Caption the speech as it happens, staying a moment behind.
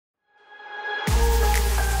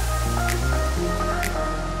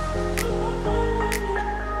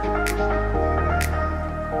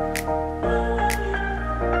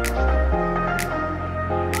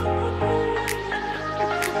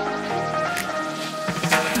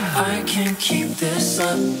can't keep this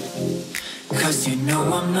up, 'cause you know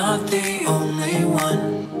I'm not the only one.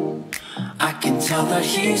 I can tell that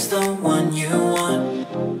he's the one you want,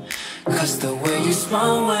 'cause the way you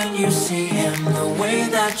smile when you see him, the way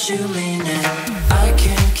that you lean in, I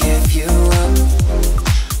can't give you up.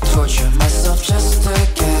 Torture myself just to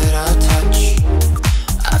get a touch.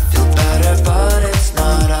 I feel better but it's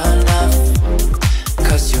not enough,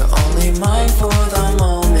 'cause you're only mine for the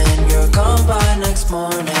moment. You're gone by next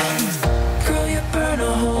morning. Girl, you burn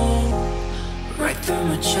a hole right through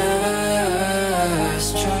my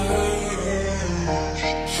chest.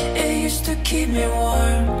 It used to keep me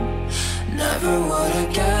warm, never would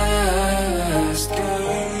have guessed.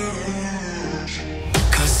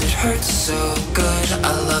 'Cause it hurts so good,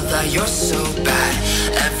 I love that you're so bad.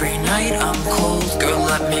 Every night I'm cold, girl,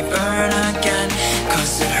 let me burn again.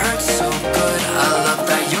 'Cause it hurts so good, I love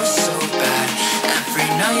that you're so bad. Every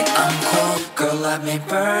night I'm cold, girl, let me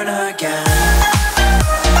burn again.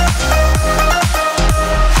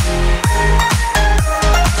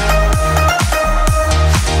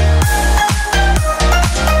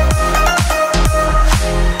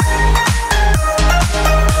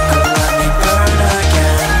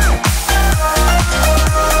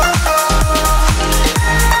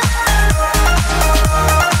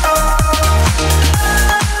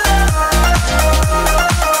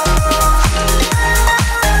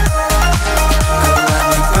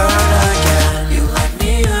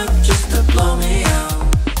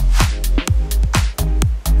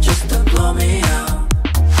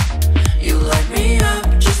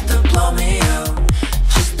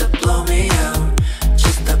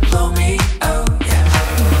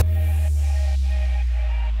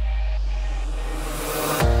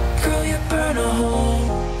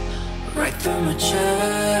 Through my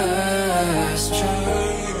chest.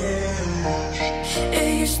 It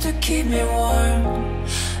used to keep me warm,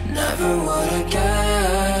 never would have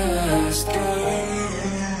guessed.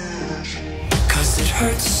 'Cause it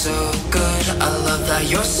hurts so good, I love that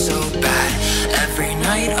you're so bad. Every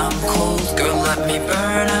night I'm cold, girl, let me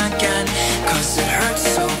burn again. 'Cause it hurts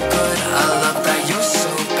so good, I love that you're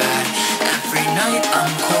so bad. Every night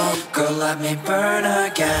I'm cold, girl, let me burn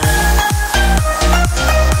again.